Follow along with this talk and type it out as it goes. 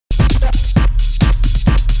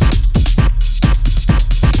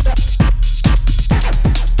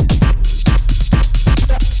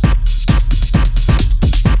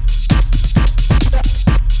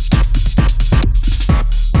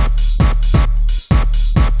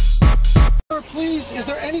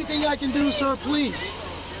anything I can do, sir, please.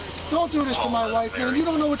 Don't do this to my wife, man. You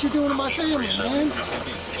don't know what you're doing to my family, man.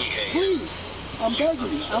 Please. I'm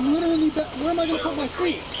begging you. I'm literally where am I going to put my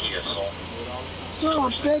feet? Sir,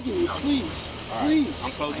 I'm begging you, please. Please.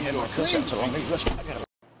 Please.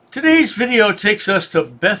 Today's video takes us to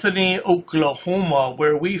Bethany, Oklahoma,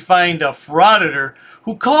 where we find a frauditor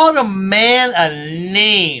who called a man a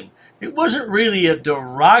name. It wasn't really a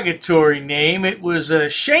derogatory name, it was a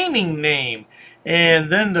shaming name.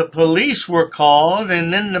 And then the police were called,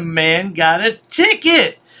 and then the man got a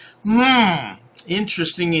ticket.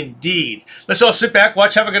 Interesting indeed. Let's all sit back,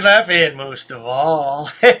 watch, have a good laugh, and most of all,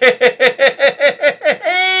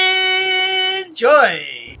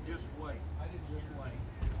 enjoy.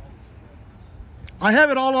 I have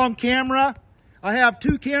it all on camera. I have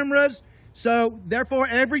 2 cameras, so therefore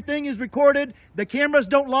everything is recorded. The cameras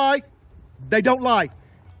don't lie. They don't lie.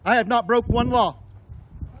 I have not broke one law.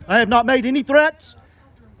 I have not made any threats.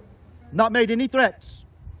 Not made any threats.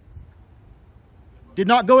 Did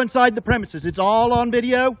not go inside the premises. It's all on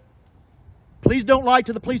video. Please don't lie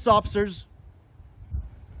to the police officers.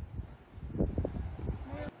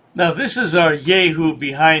 Now this is our Yahoo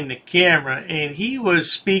behind the camera, and he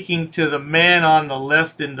was speaking to the man on the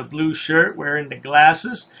left in the blue shirt wearing the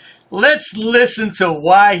glasses. Let's listen to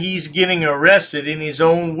why he's getting arrested in his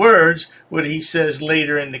own words, what he says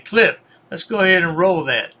later in the clip. Let's go ahead and roll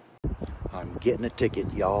that. I'm getting a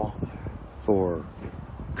ticket, y'all, for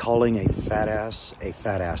calling a fat ass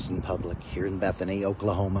in public here in Bethany,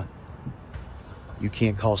 Oklahoma. You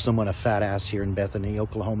can't call someone a fat ass here in Bethany,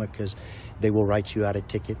 Oklahoma, because they will write you out a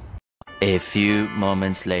ticket. A few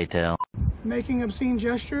moments later. Making obscene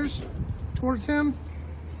gestures towards him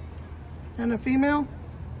and a female,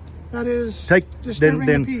 that is disturbing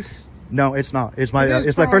the peace. No, it's not. It's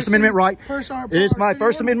my First Amendment right. It is my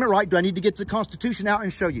First Amendment right. Do I need to get the Constitution out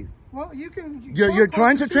and show you? Well, you can. You're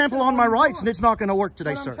trying to trample on my rights, and it's not going to work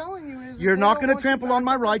today, sir. What I'm telling you is you're not going to trample on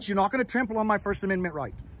my rights. You're not going to trample on my First Amendment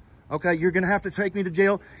right. Okay, you're going to have to take me to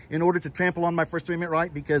jail in order to trample on my First Amendment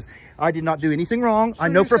right because I did not do anything wrong. So I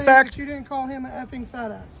know for a fact. That you didn't call him an effing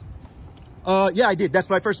fat ass. Yeah, I did. That's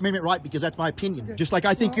my First Amendment right because that's my opinion. Okay. Just like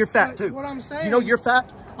I think you're fat too. What I'm saying, you know, you're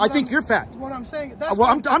fat. I think you're fat. What I'm saying. Well,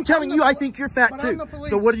 I'm telling you, I think you're fat too.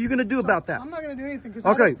 So what are you going to do about that? I'm not going to do anything.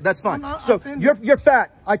 Okay, that's fine. So you're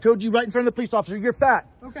fat. I told you right in front of the police officer, you're fat.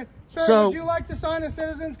 Okay. Sir, would you like to sign a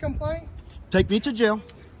citizen's complaint? Take me to jail.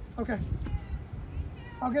 Okay.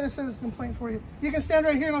 I'll get a citizen's complaint for you. You can stand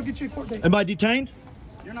right here and I'll get you a court date. Am I detained?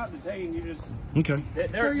 You're not detained. You just. Okay.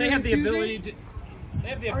 They have the ability to. They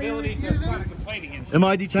have the ability to sign a complaint against you. Am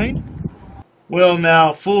I detained? Well,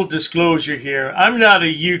 now, full disclosure here. I'm not a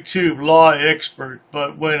YouTube law expert,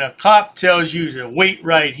 but when a cop tells you to wait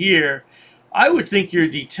right here, I would think you're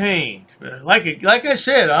detained. Like I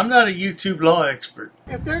said, I'm not a YouTube law expert.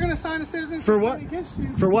 If they're going to sign a citizen's complaint against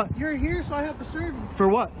you, for what? You're here, so I have to serve you. For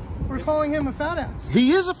what? For calling him a fat ass.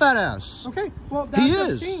 He is a fat ass. Okay, well, that's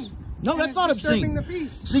obscene. No, that's not obscene. The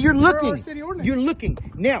peace. See, you're looking. You're looking.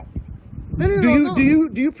 Now, do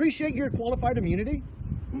you appreciate your qualified immunity?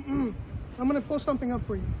 I'm going to pull something up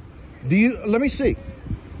for you. Do you? Let me see.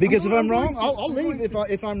 Because if I'm wrong, I'll leave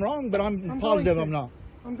if I'm wrong, but I'm positive I'm not.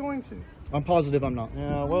 I'm going to. I'm positive I'm not.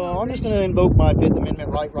 Yeah, well, I'm just going to invoke my Fifth Amendment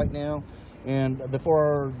right now. And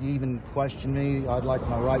before you even question me, I'd like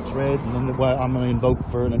my rights read, and then I'm going to invoke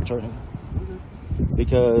for an attorney.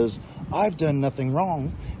 Because I've done nothing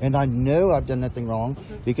wrong, and I know I've done nothing wrong,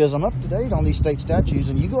 because I'm up to date on these state statutes,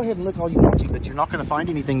 and you go ahead and look all you want to, but you're not going to find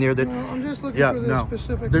anything there that... No, I'm just looking for the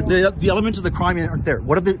specific one. The elements of the crime aren't there.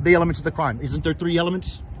 What are the elements of the crime? Isn't there 3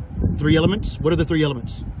 elements? 3 elements? What are the 3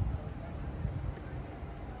 elements?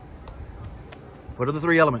 What are the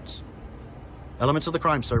 3 elements? Elements of the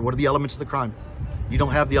crime, sir. What are the elements of the crime? You don't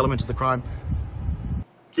have the elements of the crime.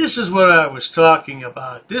 This is what I was talking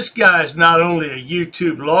about. This guy's not only a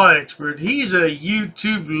YouTube law expert, he's a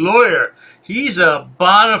YouTube lawyer. He's a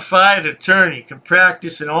bona fide attorney, can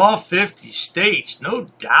practice in all 50 states, no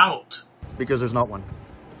doubt. Because there's not one.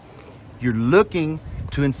 You're looking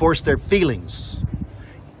to enforce their feelings.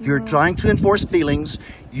 You're trying to enforce feelings.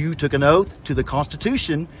 You took an oath to the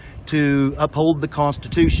Constitution to uphold the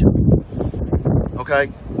Constitution. Okay?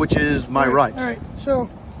 Which is my right. All right. So,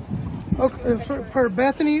 okay, for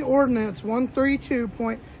Bethany Ordinance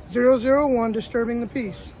 132.001, disturbing the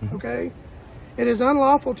peace. Okay? It is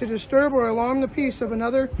unlawful to disturb or alarm the peace of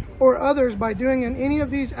another or others by doing any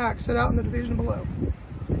of these acts set out in the division below.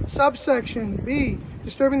 Subsection B,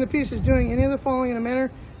 disturbing the peace is doing any of the following in a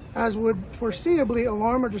manner as would foreseeably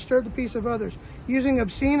alarm or disturb the peace of others, using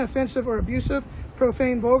obscene, offensive, or abusive,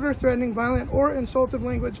 profane, vulgar, threatening, violent, or insultive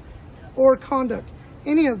language or conduct.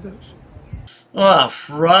 Any of those. Oh,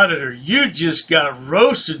 Frauditor, you just got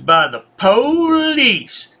roasted by the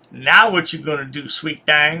police. Now what you gonna do, sweet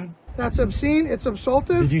thing? That's obscene. It's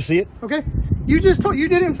assaultive. Did you see it? Okay. You just told, you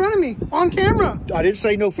did it in front of me on camera. I didn't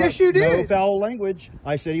say no. Yes, you did. No foul language.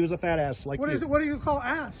 I said he was a fat ass like What you. is it? What do you call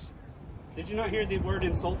ass? Did you not hear the word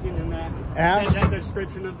insulting in that? Ass. That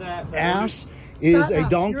description of that? Ass is Fat a ass.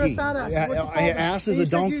 donkey. You're a fat ass. What do you call that? Ass is And a you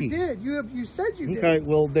said donkey. You did. You said you did. Okay,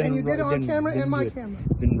 well then. And you did it on then- camera then and my do it. camera.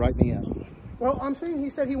 Then write me up. Well, I'm saying he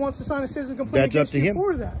said he wants to sign a citizen complaint That's up against to you him.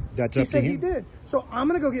 for that. That's he up to said him. he did. So I'm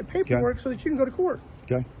going to go get paperwork so that you can go to court.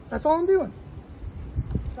 Okay. That's all I'm doing.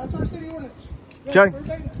 That's our city ordinance. Yeah, Okay. we're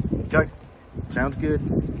taking it. Okay. Sounds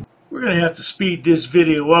good. We're gonna have to speed this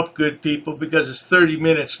video up, good people, because it's 30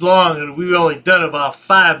 minutes long and we've only done about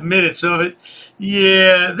 5 minutes of it.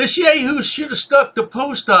 Yeah, this yahoo should have stuck to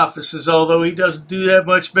post offices, although he doesn't do that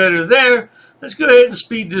much better there. Let's go ahead and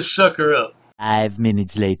speed this sucker up. 5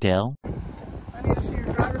 minutes later. I need to see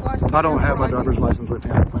your driver's license. I don't and have my your ID. driver's license with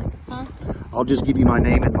me, I don't think. Huh? I'll just give you my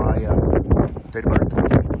name and my date of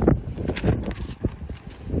birth.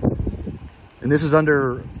 And this is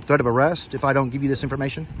under threat of arrest if I don't give you this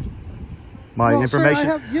information? My Well, sir, information?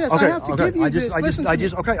 I have to give you this. Listen to me.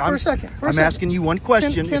 Okay, For a second. I'm asking you one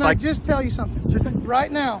question. Can if I just tell you something?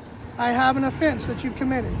 Right now, I have an offense that you've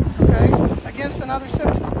committed, okay, against another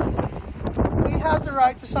citizen. He has the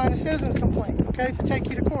right to sign a citizen's complaint, okay, to take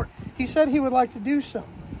you to court. He said he would like to do so.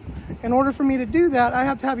 In order for me to do that, I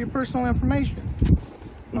have to have your personal information,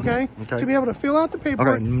 okay, Okay. to be able to fill out the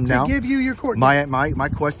paperwork now, to give you your court. my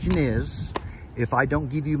question is, if I don't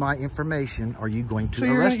give you my information, are you going to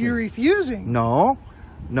So arrest you're me? refusing. No,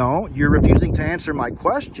 you're refusing to answer my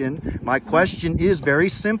question. My question is very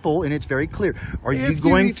simple and it's very clear. Are you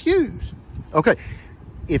going If you refuse, Okay.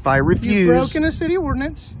 If I refuse, you've broken a city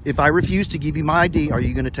ordinance. if I refuse to give you my ID, are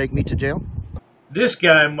you going to take me to jail? This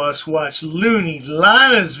guy must watch Looney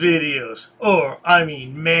Lana's videos. Or, I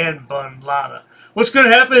mean, Man Bun Lana. What's going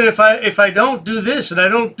to happen if I don't do this and I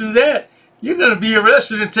don't do that? You're going to be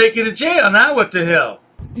arrested and taken to jail. Now what the hell?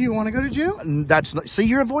 Do you want to go to jail? That's not, see,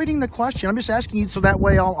 you're avoiding the question. I'm just asking you so that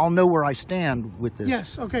way I'll know where I stand with this.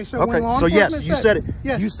 Yes. Okay. So Okay, when law so yes, enforcement you says, said it.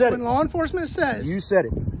 Yes. You said when it. law enforcement says. You said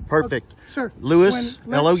it. Perfect. Sir. Lewis,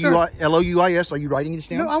 when- L-O-U-I-S, are you writing this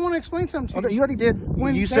down? No, I want to explain something to you. Okay, you already did.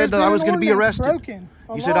 When You there's said that been I an was going to be ordinance arrested. broken,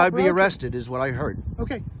 a You said law I'd be broken. arrested is what I heard.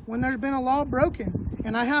 Okay. When there's been a law broken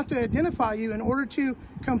and I have to identify you in order to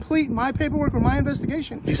complete my paperwork or my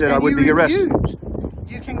investigation. You said and I would you be arrested. refuse,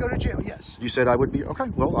 you can go to jail. Yes. You said I would be. Okay,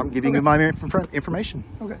 well, I'm giving Okay. you my information.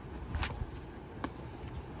 Okay.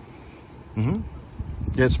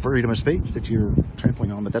 It's freedom of speech that you're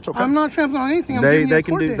trampling on, but that's okay. I'm not trampling on anything. I'm giving you They a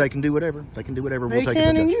can court do date. they can do whatever. They can do whatever. They We'll take it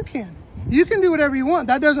can to and judge. you can. You can do whatever you want.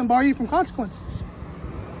 That doesn't bar you from consequences.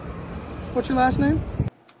 What's your last name?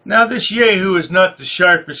 Now this yahoo is not the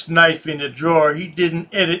sharpest knife in the drawer. He didn't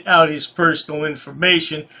edit out his personal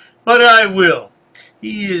information, but I will.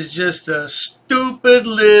 He is just a stupid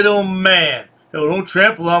little man. Oh, don't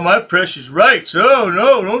trample on my precious rights. Oh,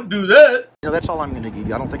 no, don't do that. You know, that's all I'm going to give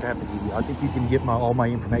you. I don't think I have to give you. I think you can get all my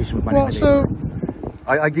information with my Well, name. so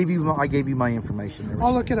I gave you my information.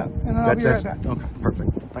 I'll look it up and then I'll be right back. Okay,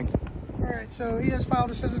 perfect. Thank you. All right, so he has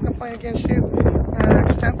filed a citizen complaint against you.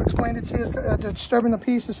 Explained it to you, disturbing the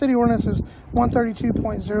peace. The city ordinance is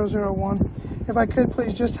 132.001. If I could,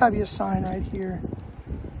 please just have you sign right here.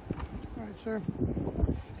 All right, sir.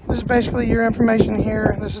 This is basically your information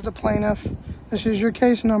here. This is the plaintiff. This is your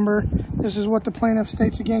case number. This is what the plaintiff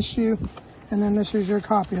states against you. And then this is your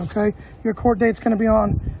copy, okay? Your court date's going to be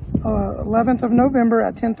on 11th of November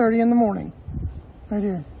at 10:30 in the morning. Right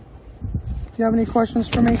here. Do you have any questions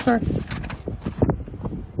for me, sir?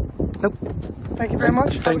 Nope. Thank you very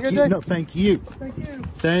much. Have a Thank good you. day. No, thank you. Thank you.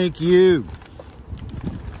 Thank you.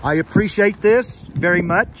 I appreciate this very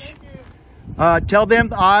much. Tell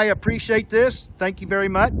them I appreciate this. Thank you very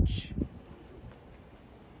much.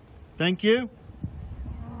 Thank you.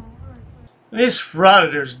 This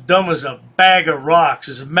Frauditor's dumb as a bag of rocks.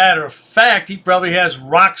 As a matter of fact, he probably has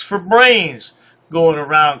rocks for brains. Going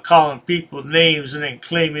around calling people names and then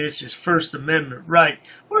claiming it's his First Amendment right.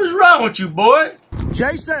 What is wrong with you, boy?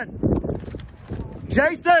 Jason!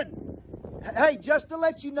 Hey, just to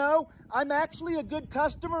let you know, I'm actually a good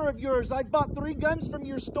customer of yours. I bought 3 guns from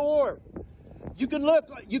your store. You can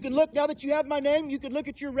look now that you have my name, you can look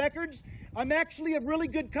at your records. I'm actually a really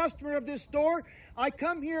good customer of this store. I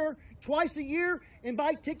come here twice a year and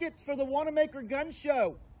buy tickets for the Wanamaker Gun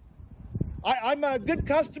Show. I'm a good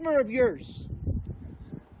customer of yours.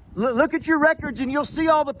 Look at your records and you'll see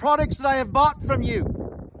all the products that I have bought from you.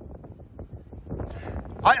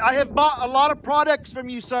 I have bought a lot of products from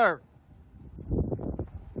you, sir.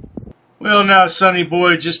 Well, now, Sonny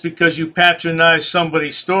boy, just because you patronize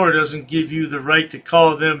somebody's store doesn't give you the right to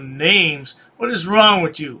call them names. What is wrong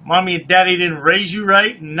with you? Mommy and Daddy didn't raise you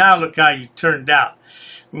right, and now look how you turned out.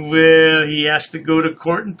 Well, he has to go to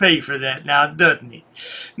court and pay for that now, doesn't he?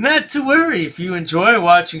 Not to worry. If you enjoy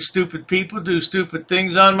watching stupid people do stupid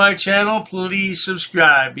things on my channel, please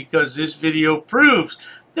subscribe, because this video proves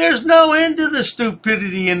there's no end to the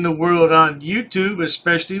stupidity in the world on YouTube,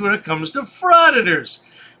 especially when it comes to frauditors.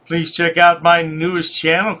 Please check out my newest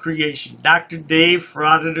channel creation, Dr. Dave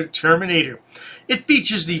Frauditor Terminator. It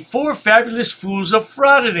features the 4 fabulous fools of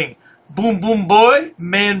frauditing: Boom Boom Boy,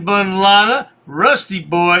 Man Bun Lana, Rusty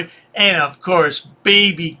Boy, and of course,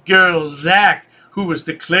 baby girl Zach, who was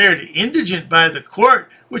declared indigent by the court,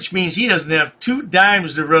 which means he doesn't have 2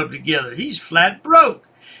 dimes to rub together. He's flat broke.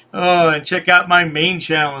 Oh, and check out my main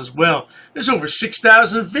channel as well. There's over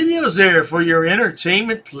 6,000 videos there for your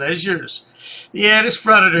entertainment pleasures. Yeah, this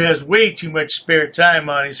frauditor has way too much spare time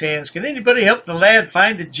on his hands. Can anybody help the lad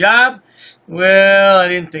find a job? Well, I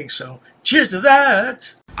didn't think so. Cheers to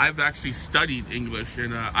that. I've actually studied English,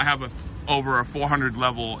 and I have over a 400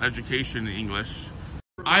 level education in English.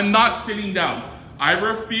 I'm not sitting down. I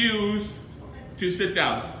refuse to sit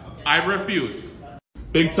down. I refuse.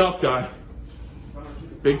 Big tough guy.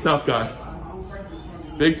 Big tough guy.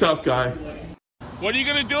 Big tough guy. What are you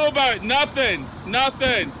gonna do about it? Nothing.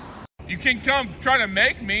 Nothing. You can come try to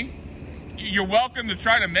make me. You're welcome to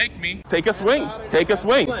try to make me. Take a swing. Take a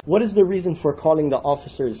swing. What is the reason for calling the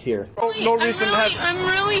officers here? No reason. I'm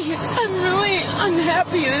really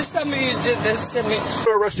unhappy that somebody did this to me.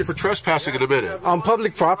 We'll arrest you for trespassing in a minute. On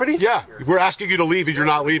public property? Yeah. We're asking you to leave and you're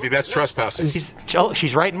not leaving. That's trespassing.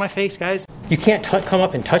 She's right in my face, guys. You can't come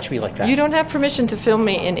up and touch me like that. You don't have permission to film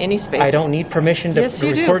me in any space. I don't need permission to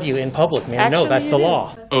record you in public, man. Actually, no, that's the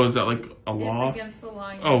law. Oh, is that like a law? It's against the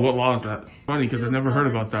law. Oh, what law is that? Funny, because I've never heard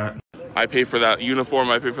about that. I pay for that uniform,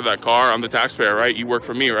 I pay for that car, I'm the taxpayer, right? You work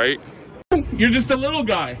for me, right? You're just a little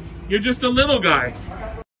guy. You're just a little guy.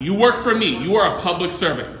 You work for me. You are a public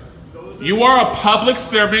servant. You are a public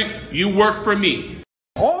servant. You work for me.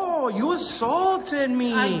 Oh, you assaulted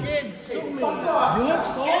me. I did. So many. You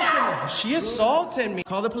assaulted me. She assaulted me.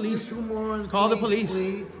 Call the police. Call the police.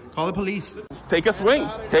 Call the police. Take a swing.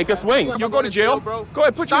 Take a swing. You'll go to jail. Go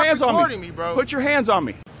ahead, put your hands on me. Put your hands on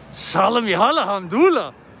me. Salam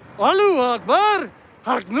alhamdulillah. Allahu Akbar.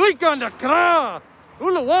 Haknuikan dakra.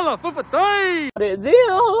 Ula wala papatay.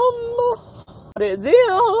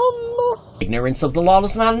 Ignorance of the law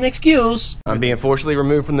is not an excuse. I'm being forcibly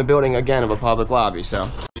removed from the building again of a public lobby,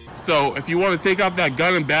 so. So if you want to take off that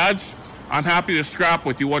gun and badge, I'm happy to scrap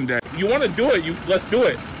with you one day. You want to do it, let's do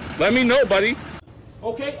it. Let me know, buddy.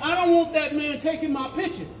 Okay, I don't want that man taking my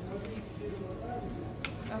picture.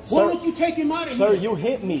 Sir, why don't you take him out of here? Sir, you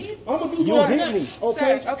hit me. I'm gonna do you right hit now. me.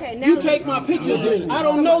 Okay? Sir, okay, now you take my picture. I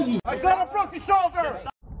don't know you. I said I broke your shoulder.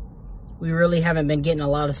 We really haven't been getting a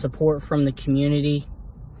lot of support from the community.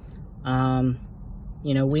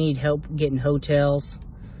 You know, we need help getting hotels.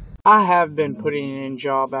 I have been putting in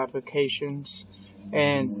job applications,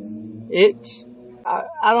 and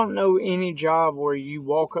I don't know any job where you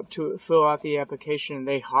walk up to it, fill out the application, and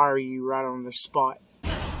they hire you right on the spot.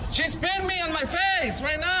 She spit me on my face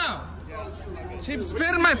right now. She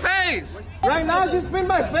spit in my face. Right now, she spit in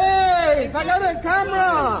my face. I got a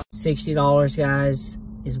camera. $60, guys,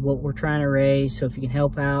 is what we're trying to raise. So if you can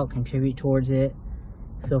help out, contribute towards it,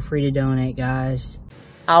 feel free to donate, guys.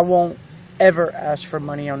 I won't ever ask for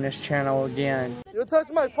money on this channel again. You touch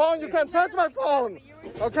my phone, you can't touch my phone.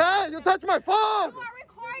 Okay? You touch my phone.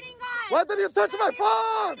 Why did you touch my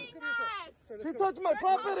phone? She touched my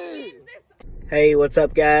property. Hey, what's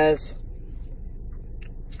up, guys?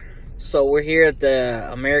 So we're here at the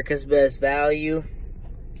America's Best Value.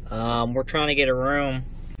 We're trying to get a room.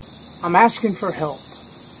 I'm asking for help.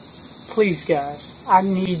 Please, guys, I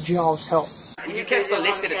need y'all's help. You can't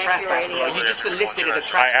solicit a trespass, bro. You just solicited a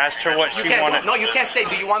trespass. I asked her what she wanted. No, you can't say,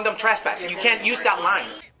 do you want them trespassing? You can't use that line.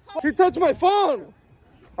 She touched my phone.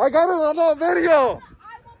 I got it on a video.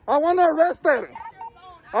 I want to arrest her.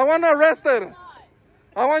 I want to arrest her.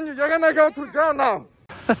 You're gonna go to jail now.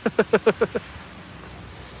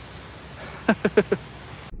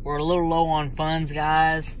 We're a little low on funds,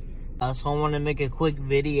 guys. So I want to make a quick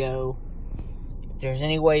video. If there's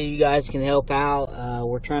any way you guys can help out,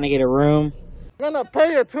 we're trying to get a room. I'm gonna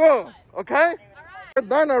pay it too, okay? We're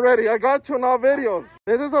done already. I got you in all videos.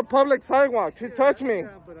 This is a public sidewalk. She touched me.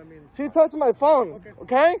 She touched my phone,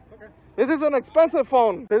 okay? This is an expensive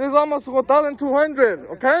phone. This is almost 1,200,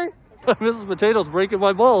 okay? Mrs. Potato's breaking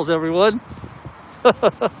my balls, everyone.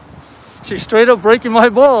 She's straight up breaking my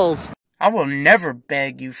balls. I will never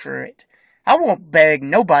beg you for it. I won't beg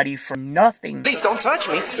nobody for nothing. Please don't touch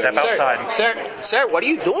me. Step outside. Sir, what are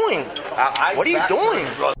you doing? What are you doing?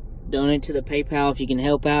 Donate to the PayPal if you can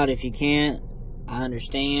help out. If you can't, I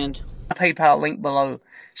understand. PayPal link below.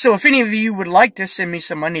 So if any of you would like to send me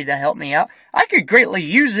some money to help me out, I could greatly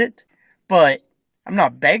use it, but I'm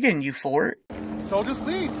not begging you for it. So just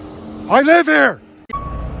leave. I live here.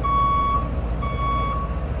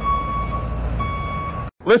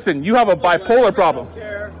 Listen, you have a bipolar problem.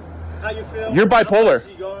 How you feel? You're bipolar.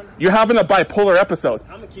 You're having a bipolar episode.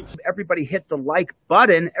 Everybody hit the like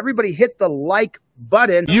button. Everybody hit the like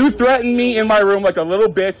button. You threatened me in my room like a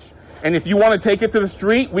little bitch, and if you want to take it to the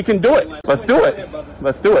street, we can do it. Let's do it.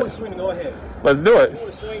 Let's do it. Let's do it.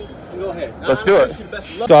 Let's do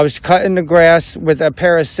it. So I was cutting the grass with a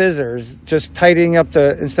pair of scissors, just tidying up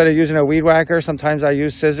instead of using a weed whacker, sometimes I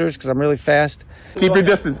use scissors because I'm really fast. Keep your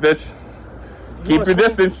distance, bitch. Keep your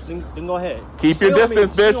distance. Then go ahead. Keep your distance,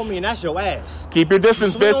 bitch. Swing on me and that's your ass. Keep your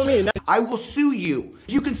distance, bitch. I will sue you.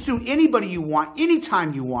 You can sue anybody you want,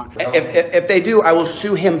 anytime you want. If they do, I will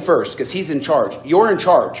sue him first because he's in charge. You're in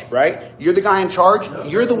charge, right? You're the guy in charge.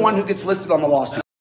 You're the one who gets listed on the lawsuit.